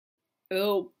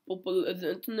Oh, people of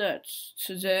the internet.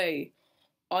 Today,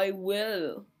 I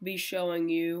will be showing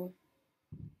you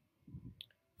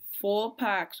 4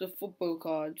 packs of football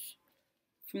cards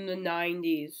from the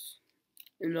 90s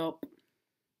and up.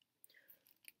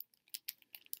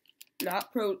 Not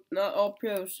all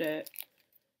pro set.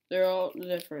 They're all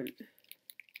different.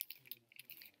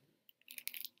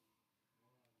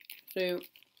 So,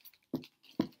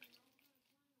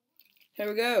 here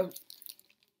we go.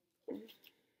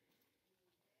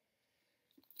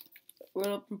 We're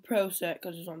gonna open pro set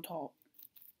because it's on top.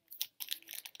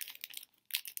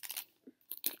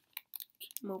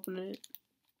 I'm opening it.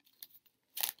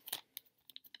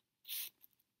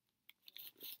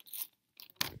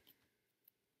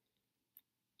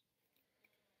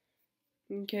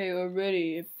 Okay, we're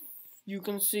ready. If you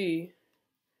can see,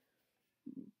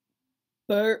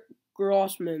 Bert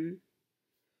Grossman,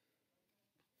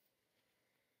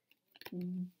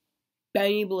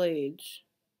 Benny Blades,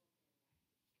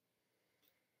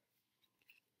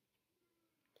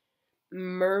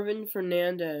 Mervin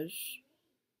Fernandez,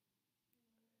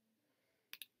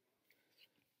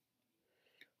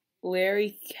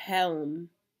 Larry Kelm,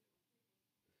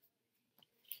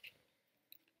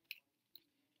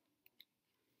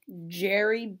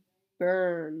 Jerry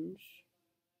Burns,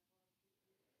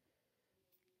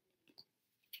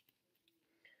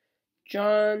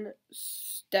 John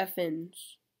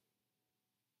Steffens,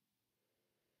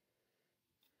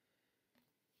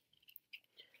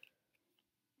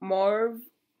 Marv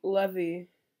Levy,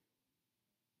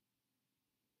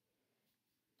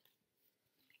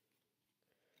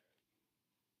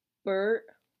 Bert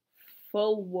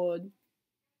Fullwood,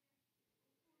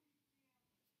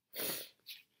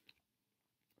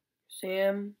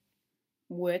 Sam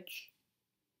Witch,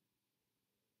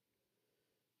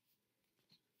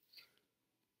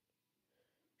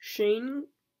 Shane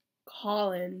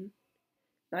Collin,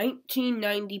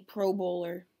 1990 Pro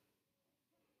Bowler,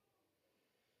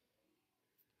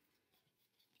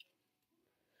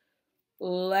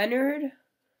 Leonard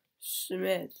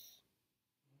Smith,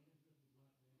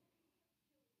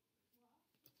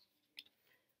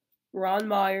 Ron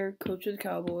Meyer, coach of the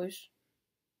Cowboys,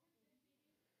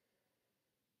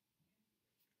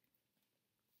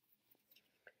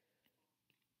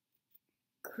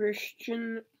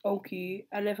 Christian Oki,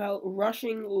 NFL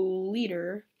rushing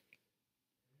leader,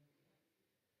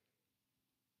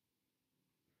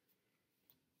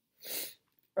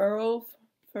 Earl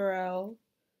Farrell,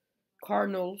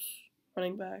 Cardinals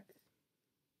running back.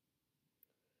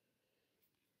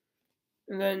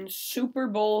 And then Super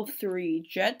Bowl III,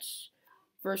 Jets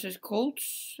versus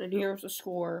Colts, and here's the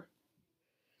score.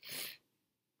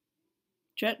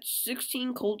 Jets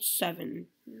 16, Colts 7.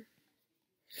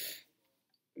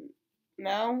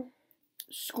 Now,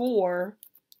 score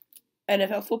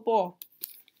NFL football.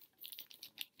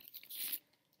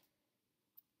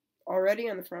 Already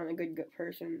on the front, a good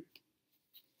person.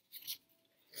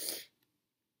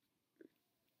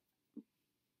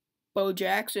 Bo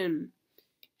Jackson.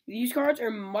 These cards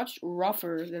are much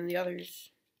rougher than the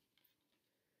others.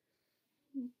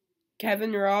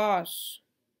 Kevin Ross.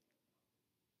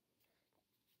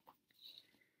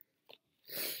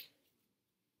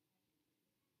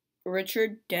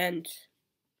 Richard Dent.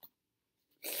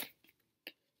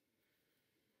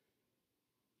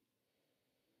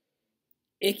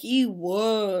 Ickey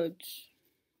Woods.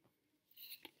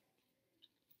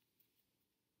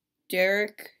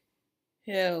 Derek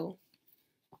Hill.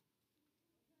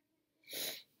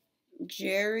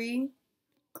 Jerry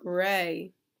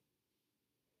Gray.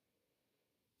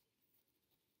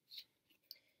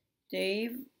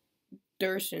 Dave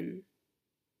Durson.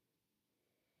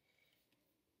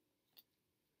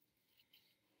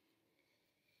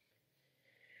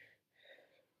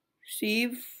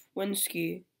 Steve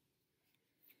Winsky.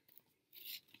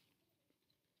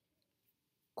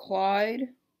 Clyde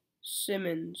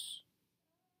Simmons.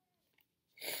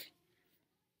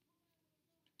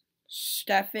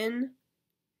 Stephen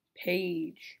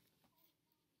Page.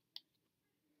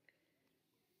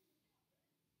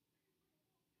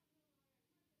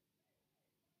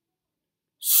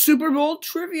 Super Bowl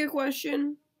trivia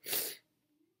question.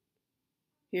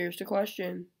 Here's the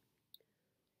question.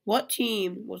 What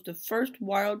team was the first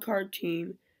wildcard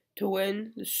team to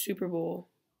win the Super Bowl?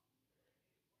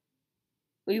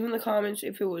 Leave in the comments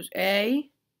if it was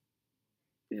A,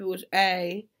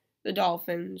 the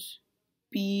Dolphins,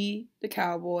 B, the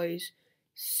Cowboys,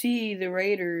 C, the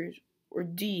Raiders, or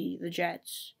D, the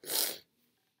Jets.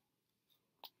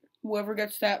 Whoever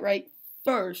gets that right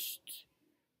first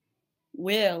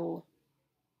will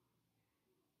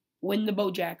win the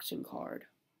Bo Jackson card.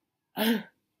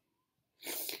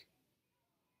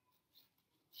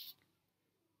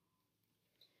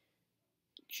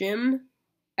 Jim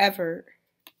Everett.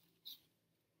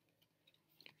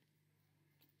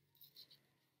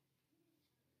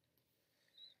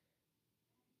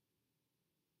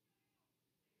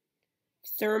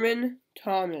 Thurman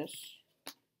Thomas.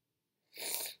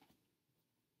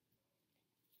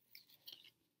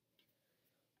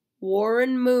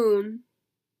 Warren Moon,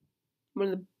 one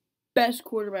of the best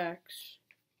quarterbacks.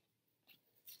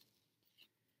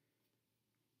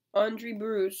 Andre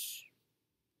Bruce.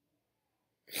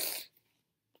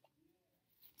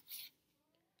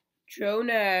 Joe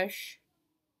Nash.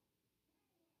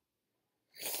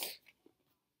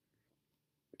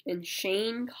 And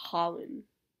Shane Holland.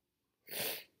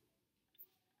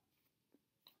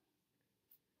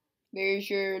 There's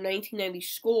your 1990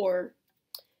 score.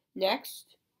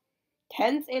 Next,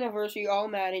 10th anniversary All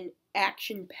Madden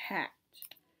Action Packed.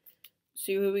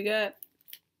 See who we got.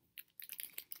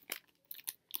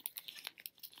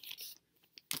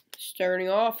 Starting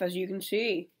off, as you can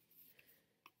see,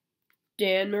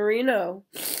 Dan Marino.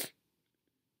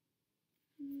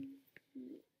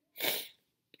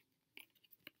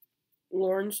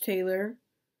 Lawrence Taylor.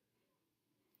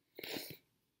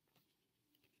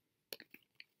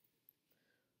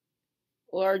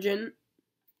 Largent.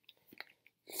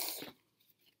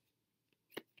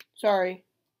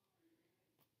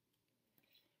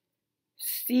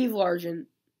 Steve Largent.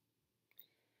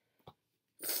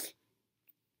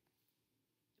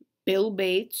 Bill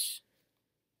Bates.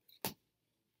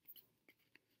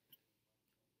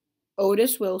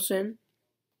 Otis Wilson.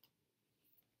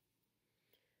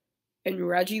 And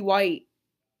Reggie White.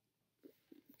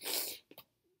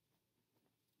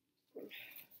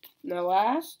 Now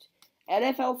last,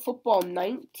 NFL Football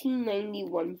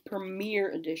 1991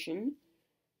 Premier Edition.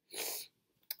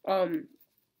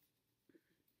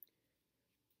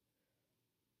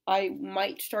 I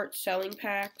might start selling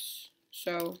packs,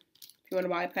 so if you want to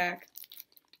buy a pack,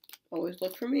 always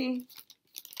look for me.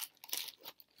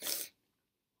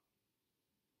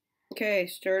 Okay,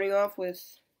 starting off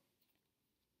with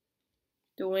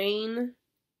Dwayne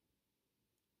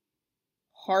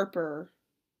Harper.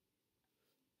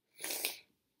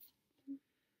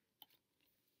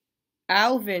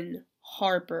 Alvin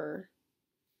Harper.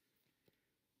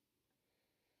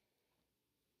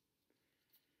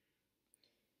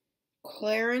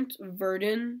 Clarence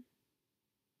Verdon.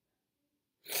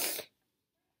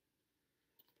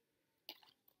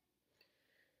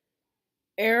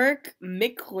 Eric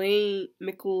McLean.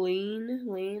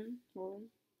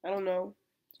 I don't know.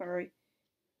 Sorry.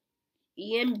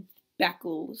 Ian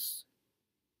Beckles.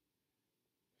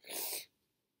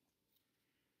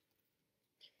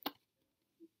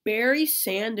 Barry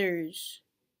Sanders.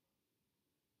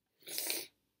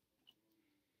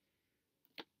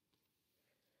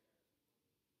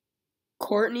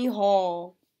 Courtney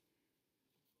Hall.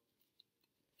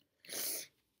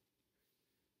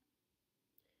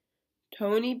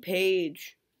 Tony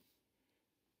Page.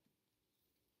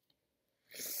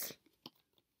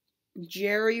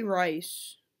 Jerry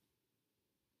Rice.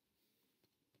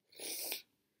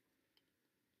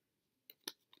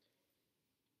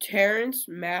 Terrence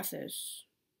Mathis.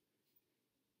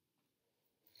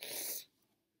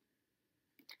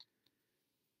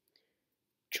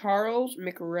 Charles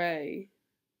McRae.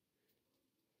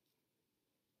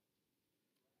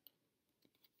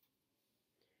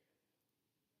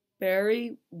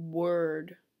 Barry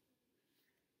Word.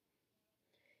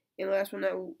 And last but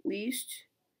not least,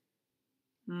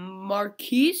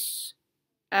 Marcus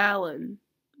Allen.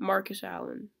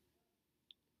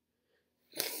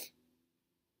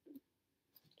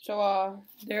 So,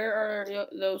 there are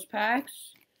those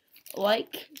packs.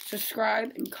 Like,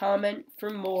 subscribe, and comment for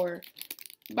more.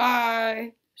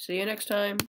 Bye. See you next time.